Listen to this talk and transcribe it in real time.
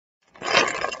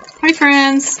Hi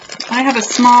friends, I have a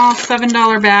small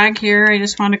 $7 bag here. I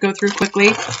just want to go through quickly.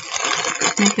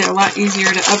 Make it a lot easier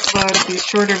to upload these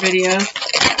shorter videos.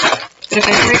 But if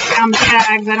I break down the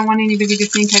bags, I don't want anybody to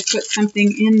think I put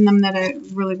something in them that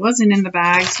it really wasn't in the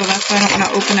bag. So that's why I don't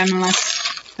want to open them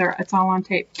unless it's all on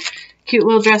tape. Cute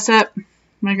little dress up.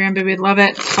 My grandbaby would love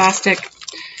it. Plastic.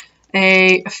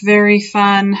 A very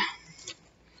fun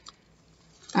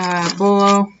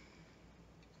bolo.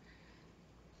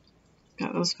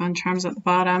 Got those fun charms at the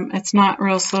bottom. It's not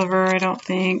real silver, I don't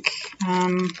think.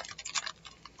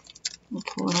 We'll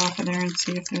pull it off of there and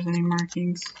see if there's any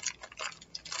markings.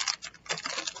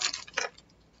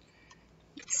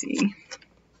 Let's see.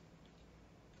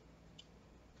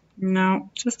 No,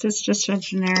 it's just a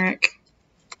generic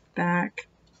back.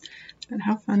 But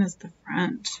how fun is the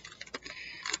front?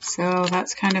 So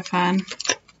that's kind of fun.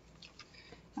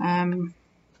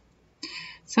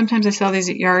 Sometimes I sell these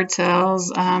at yard sales.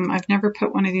 I've never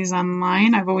put one of these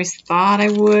online. I've always thought I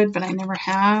would, but I never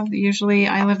have. Usually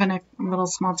I live in a little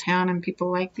small town and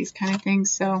people like these kind of things.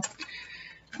 So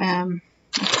it'll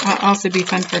also be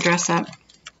fun for dress up.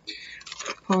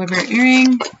 Polar bear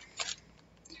earring.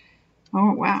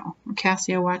 Oh, wow. A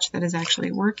Casio watch that is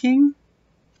actually working.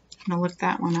 I'm going to look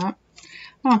that one up.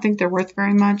 I don't think they're worth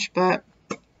very much, but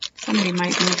somebody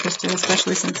might be interested,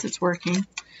 especially since it's working.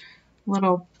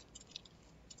 Little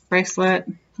bracelet.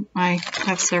 I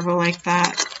have several like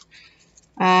that.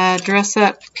 Dress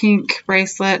up pink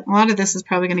bracelet. A lot of this is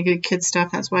probably going to get kid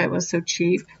stuff. That's why it was so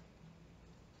cheap.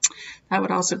 That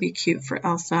would also be cute for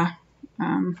Elsa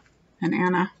and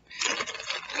Anna.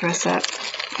 Dress up.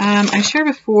 I shared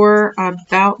before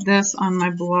about this on my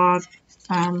blog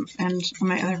and on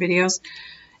my other videos.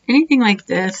 Anything like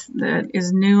this that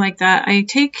is new like that, I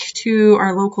take to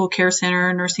our local care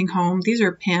center, nursing home. These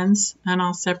are pins, and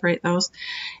I'll separate those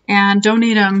and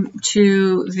donate them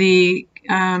to the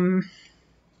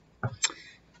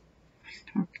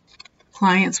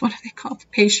clients. What are they called? The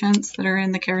patients that are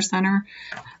in the care center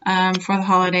for the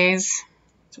holidays.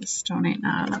 Just donate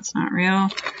that. That's not real.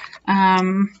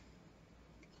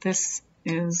 This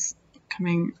is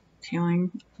coming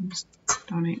healing. Just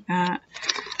donate that.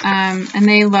 And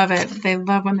they love it. They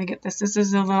love when they get this. This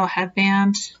is a little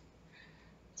headband.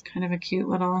 It's kind of a cute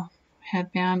little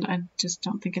headband. I just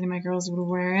don't think any of my girls would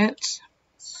wear it.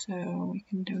 So we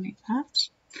can donate that.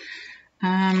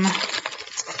 Kind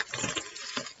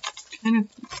of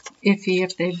iffy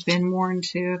if they've been worn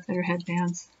too, if they're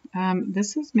headbands.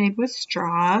 This is made with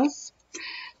straws.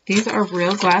 These are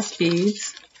real glass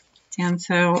beads. And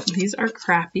so these are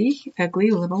crappy,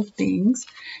 ugly little things.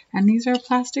 And these are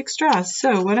plastic straws.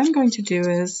 So what I'm going to do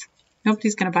is,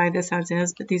 nobody's going to buy this as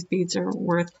is, but these beads are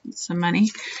worth some money.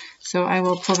 So I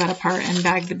will pull that apart and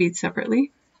bag the beads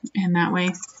separately. And that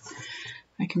way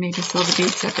I can maybe sell the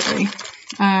beads separately.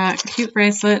 Cute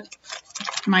bracelet.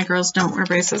 My girls don't wear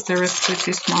bracelets. Their wrists are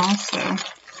too small. So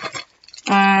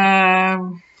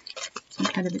some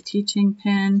kind of a teaching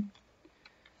pin.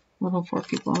 Little for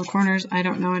people in the corners. I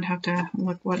don't know. I'd have to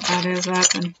look what that is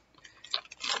up. And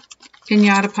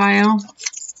pinata pile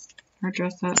or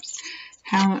dress ups.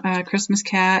 Christmas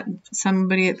cat.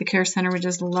 Somebody at the care center would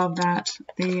just love that.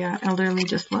 The elderly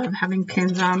just love having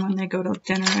pins on when they go to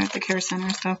dinner at the care center.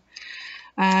 So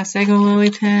Sago lily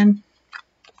pin.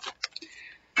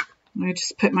 I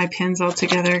just put my pins all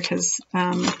together because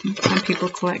some people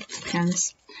collect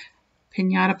pins.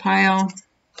 Pinata pile.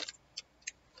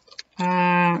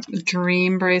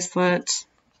 Dream bracelet.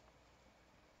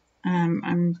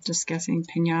 I'm just guessing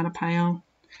pinata pile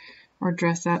or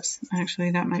dress ups.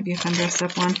 Actually, that might be a fun dress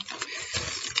up one.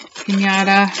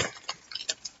 Pinata.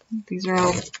 These are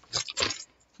all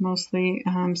mostly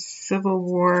Civil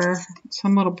War.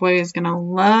 Some little boy is going to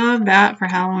love that for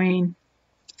Halloween.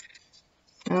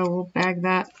 So we'll bag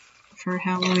that for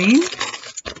Halloween.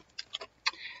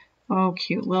 Oh,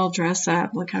 cute little dress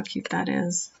up. Look how cute that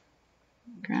is.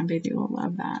 Grandbaby will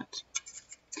love that.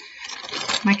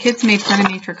 My kids made fun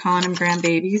of me for calling them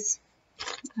grandbabies.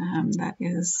 That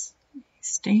is a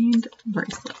stained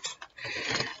bracelet.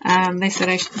 They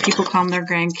said people call them their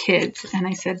grandkids. And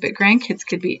I said, but grandkids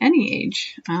could be any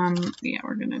age. Yeah,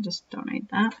 we're going to just donate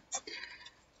that.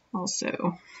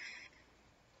 Also,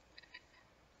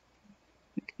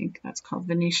 I think that's called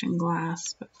Venetian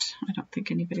glass, but I don't think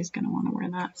anybody's going to want to wear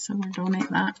that. So we'll donate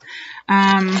that.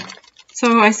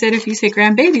 So I said, if you say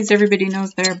grandbabies, everybody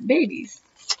knows they're babies.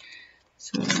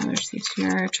 So another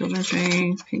CCR, children's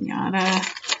ring, pinata.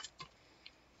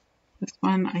 This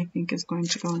one I think is going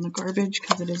to go in the garbage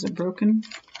because it is a broken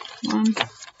one.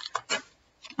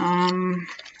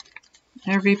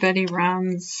 Everybody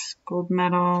runs gold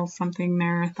medal, something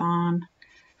marathon.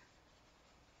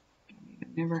 Don't even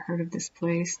I've never heard of this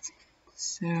place.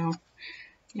 So,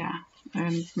 yeah.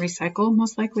 Recycle,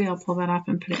 most likely. I'll pull that off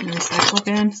and put it in the recycle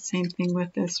bin. Same thing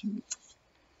with this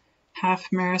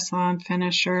half marathon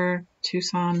finisher,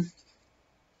 Tucson.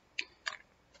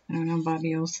 I don't know,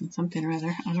 Bobby Olson, something or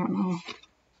other. I don't know.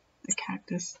 The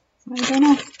cactus. I don't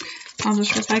know. I'll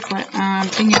just recycle it.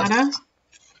 Pinata.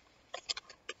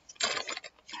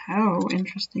 How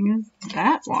interesting is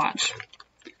that watch?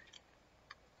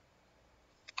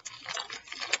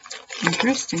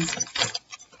 Interesting.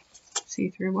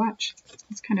 See-through watch.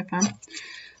 It's kind of fun.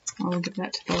 I'll give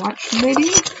that to the watch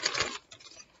lady.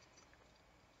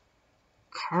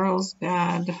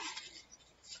 Carlsbad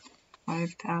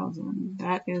 5000.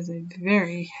 That is a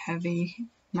very heavy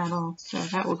metal, so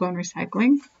that will go in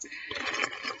recycling.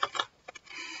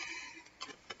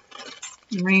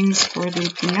 Rings for the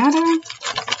pinata.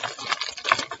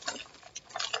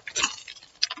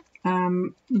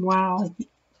 Wow,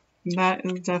 that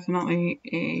is definitely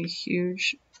a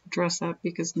huge dress up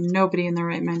because nobody in their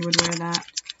right mind would wear that.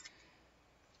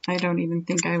 I don't even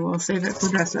think I will save it for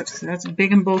dress ups. So that's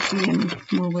big and bulky and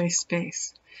will waste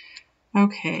space.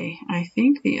 Okay, I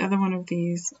think the other one of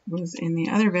these was in the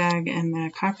other bag and the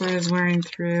copper is wearing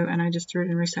through, and I just threw it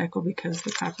in recycle because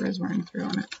the copper is wearing through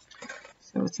on it.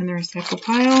 So it's in the recycle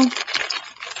pile.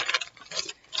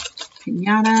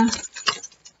 Pinata.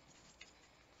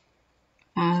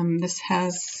 This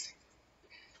has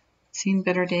seen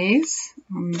better days.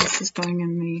 This is going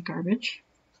in the garbage.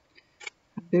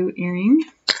 A boot earring.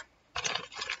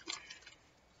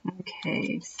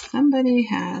 Okay, somebody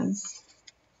has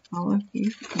all of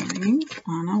these earrings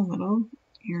on a little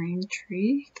earring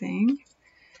tree thing.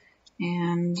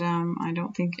 And I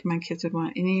don't think my kids would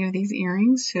want any of these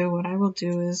earrings. So what I will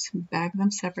do is bag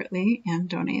them separately and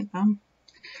donate them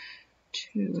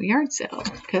to a yard sale,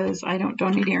 because I don't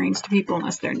donate earrings to people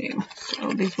unless they're new.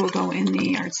 So these will go in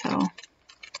the yard sale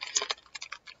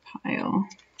pile,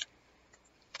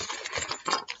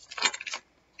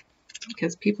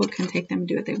 because people can take them and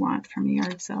do what they want from a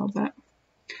yard sale. But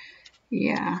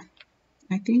yeah,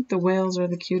 I think the whales are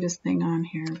the cutest thing on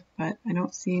here, but I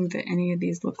don't seem that any of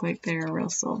these look like they're real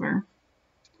silver.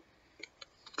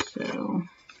 So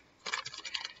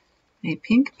a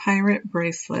pink pirate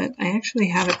bracelet. I actually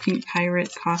have a pink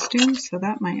pirate costume, so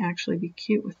that might actually be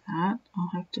cute with that.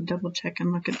 I'll have to double check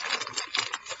and look at it.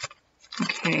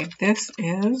 Okay, this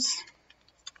is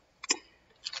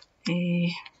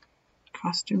a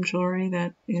costume jewelry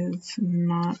that is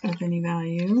not of any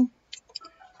value.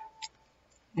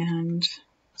 And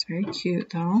it's very cute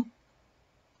though.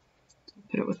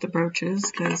 Put it with the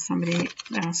brooches because somebody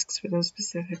asks for those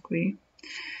specifically.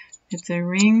 It's a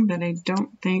ring that I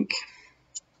don't think,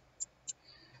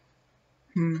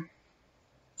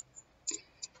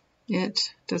 it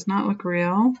does not look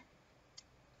real.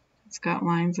 It's got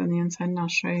lines on the inside and I'll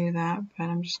show you that, but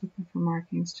I'm just looking for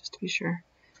markings just to be sure.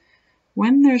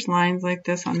 When there's lines like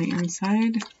this on the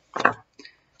inside,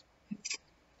 it's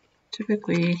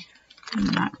typically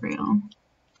not real.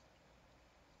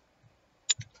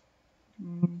 I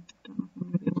don't know if I'm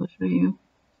going to be able to show you.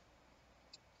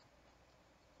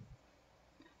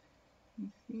 You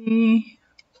see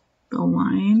the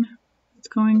line that's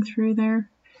going through there?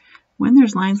 When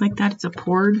there's lines like that, it's a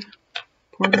poured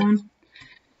one.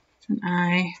 It's an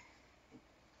eye.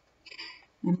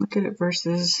 And look at it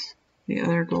versus the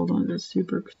other gold one. It's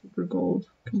super, super gold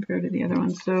compared to the other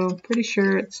one. So pretty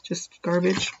sure it's just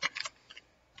garbage.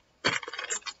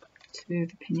 To the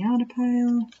pinata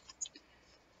pile.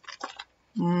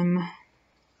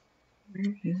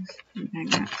 Where is the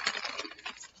magnet?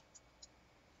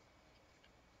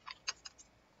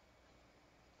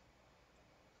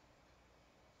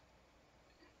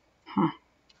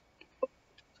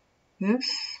 This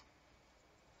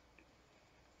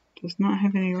does not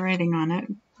have any writing on it.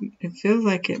 It feels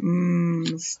like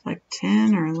it's like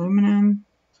tin or aluminum.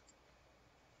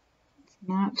 It's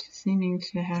not seeming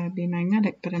to be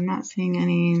magnetic, but I'm not seeing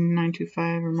any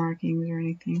 925 or markings or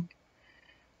anything.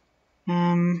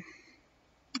 I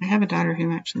have a daughter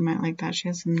who actually might like that. She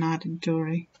has some knotted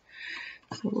jewelry,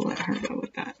 so we'll let her go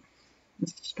with that.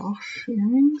 Moustache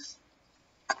earrings.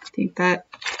 I think that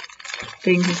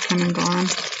thing has come and gone.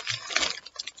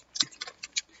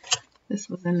 This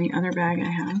was in the other bag I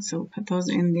had, so we'll put those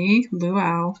in the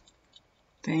luau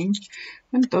thing.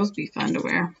 Wouldn't those be fun to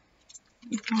wear?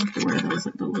 I'll have to wear those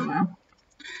at the luau.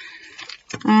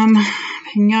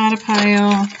 Pinata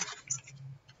pile.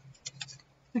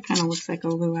 That kind of looks like a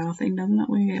luau thing, doesn't it?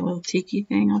 Like a little tiki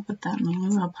thing. I'll put that in the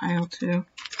luau pile too.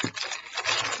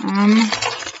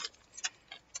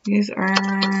 These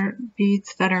are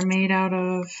beads that are made out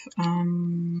of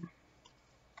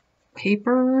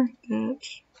paper that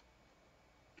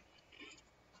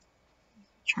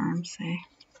charms say.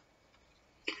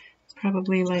 It's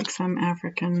probably like some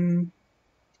African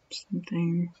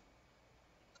something.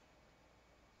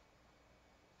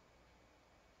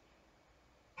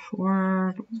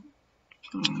 For,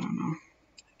 I don't know.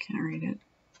 I can't read it.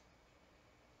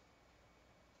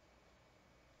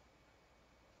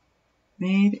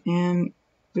 Made in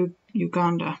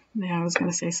Uganda. Yeah, I was going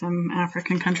to say some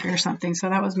African country or something. So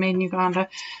that was made in Uganda.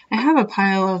 I have a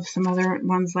pile of some other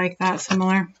ones like that,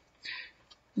 similar.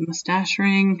 The mustache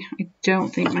ring. I don't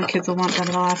think my kids will want that,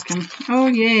 but I'll ask them. Oh,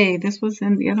 yay. This was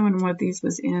in, the other one of these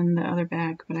was in the other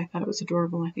bag, but I thought it was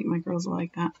adorable. I think my girls will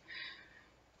like that.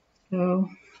 So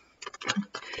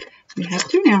we have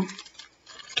two now.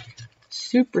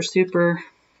 Super, super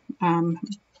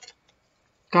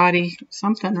gaudy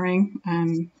something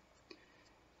ring.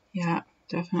 Yeah,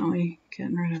 definitely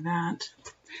getting rid of that.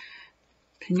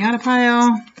 Piñata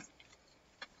pile.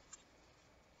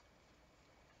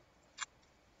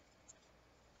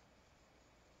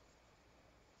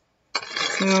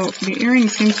 So the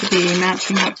earrings seem to be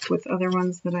matching up with other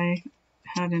ones that I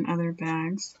had in other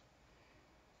bags.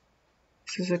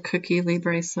 This is a Cookie Lee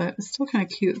bracelet. It's still kind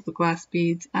of cute with the glass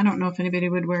beads. I don't know if anybody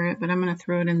would wear it, but I'm going to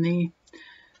throw it in the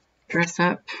dress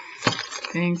up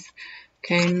things.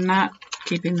 Okay, not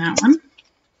keeping that one.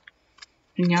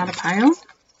 Piñata pile.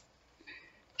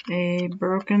 A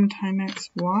broken Timex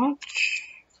watch.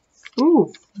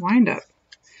 Ooh, wind up.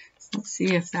 Let's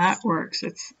see if that works.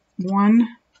 It's one,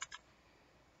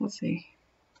 let's see.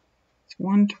 It's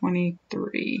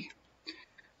 123.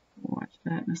 We'll watch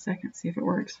that in a second, see if it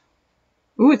works.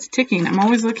 Ooh, it's ticking. I'm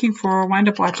always looking for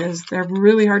wind-up watches. They're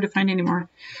really hard to find anymore.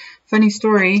 Funny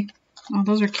story. Oh,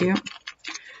 those are cute.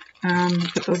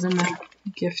 Put those in the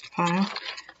gift pile.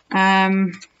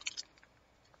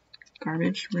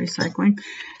 Garbage, recycling.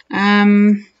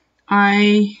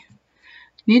 I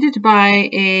needed to buy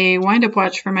a wind-up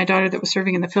watch for my daughter that was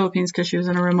serving in the Philippines because she was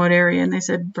in a remote area, and they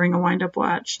said bring a wind-up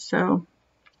watch. So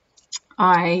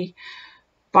I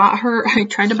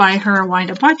tried to buy her a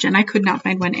wind-up watch, and I could not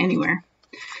find one anywhere.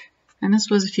 And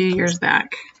this was a few years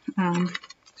back.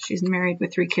 She's married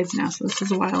with 3 kids now, so this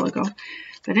is a while ago.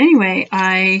 But anyway,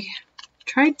 I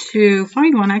tried to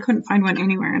find one. I couldn't find one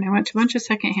anywhere, and I went to a bunch of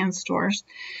secondhand stores.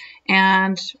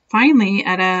 And finally,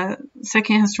 at a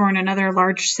secondhand store in another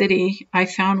large city, I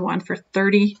found one for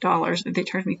 $30. They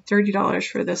charged me $30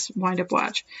 for this wind-up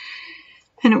watch.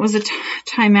 And it was a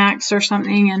Timex or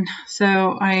something, and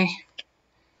so it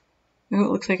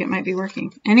looks like it might be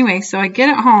working. Anyway, so I get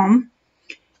it home,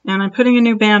 and I'm putting a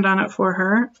new band on it for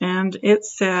her, and it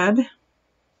said,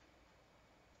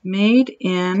 made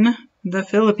in the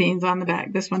Philippines on the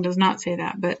back. This one does not say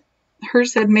that, but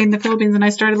hers said made in the Philippines, and I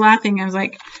started laughing. I was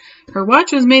like, her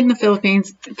watch was made in the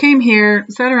Philippines, came here,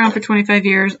 sat around for 25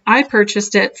 years. I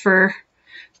purchased it for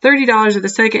 $30 at the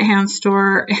secondhand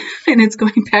store, and it's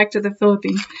going back to the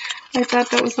Philippines. I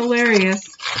thought that was hilarious.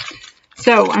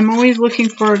 So I'm always looking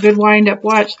for a good wind-up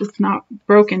watch that's not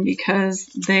broken, because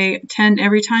they tend,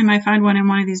 every time I find one in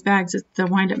one of these bags, the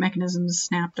wind-up mechanism is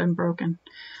snapped and broken.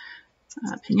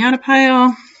 Piñata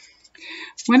pile.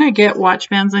 When I get watch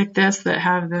bands like this that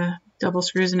have the double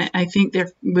screws in it, I think there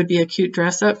would be a cute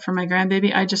dress up for my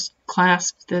grandbaby. I just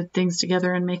clasp the things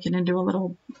together and make it into a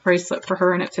little bracelet for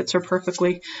her, and it fits her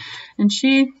perfectly. And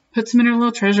she puts them in her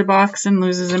little treasure box and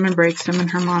loses them and breaks them,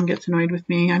 and her mom gets annoyed with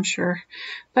me, I'm sure.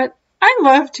 But I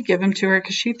love to give them to her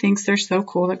because she thinks they're so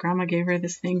cool that Grandma gave her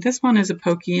this thing. This one is a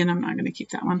pokey, and I'm not going to keep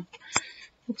that one.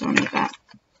 We'll donate that.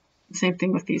 Same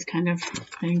thing with these kind of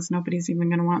things. Nobody's even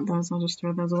going to want those. I'll just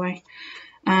throw those away.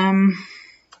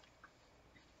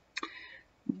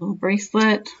 Little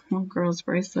bracelet. Little girl's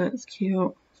bracelet. It's cute.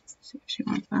 Let's see if she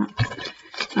wants that.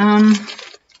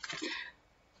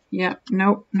 Yep.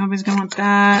 Nope. Nobody's going to want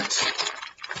that.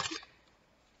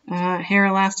 Hair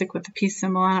elastic with the peace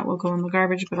symbol on it will go in the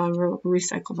garbage, but I'll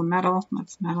recycle the metal.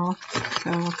 That's metal.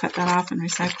 So I'll cut that off and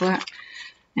recycle it.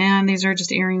 And these are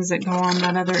just earrings that go on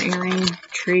that other earring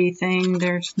tree thing.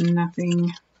 There's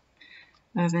nothing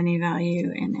of any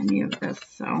value in any of this.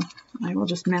 So I will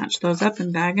just match those up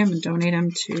and bag them and donate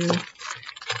them to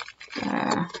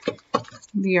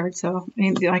the yard sale.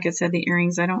 And like I said, the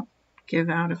earrings I don't give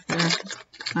out if they're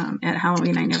at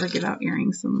Halloween. I never give out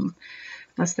earrings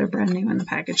unless they're brand new in the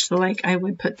package. So like I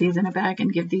would put these in a bag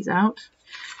and give these out.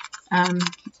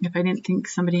 If I didn't think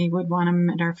somebody would want them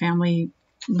at our family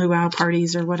luau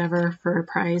parties or whatever for a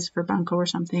prize for bunko or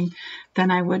something,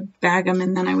 then I would bag them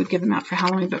and then I would give them out for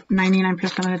Halloween. But 99%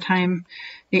 of the time,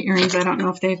 the earrings, I don't know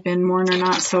if they've been worn or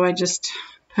not, so I just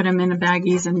put them in the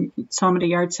baggies and sell them at a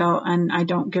yard sale, and I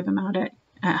don't give them out at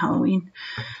Halloween.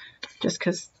 just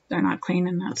because they're not clean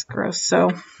and that's gross.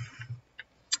 So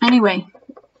anyway,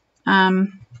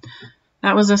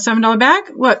 that was a $7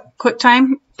 bag. Look, quick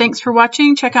time. Thanks for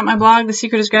watching. Check out my blog, The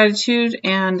Secret is Gratitude,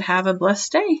 and have a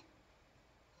blessed day.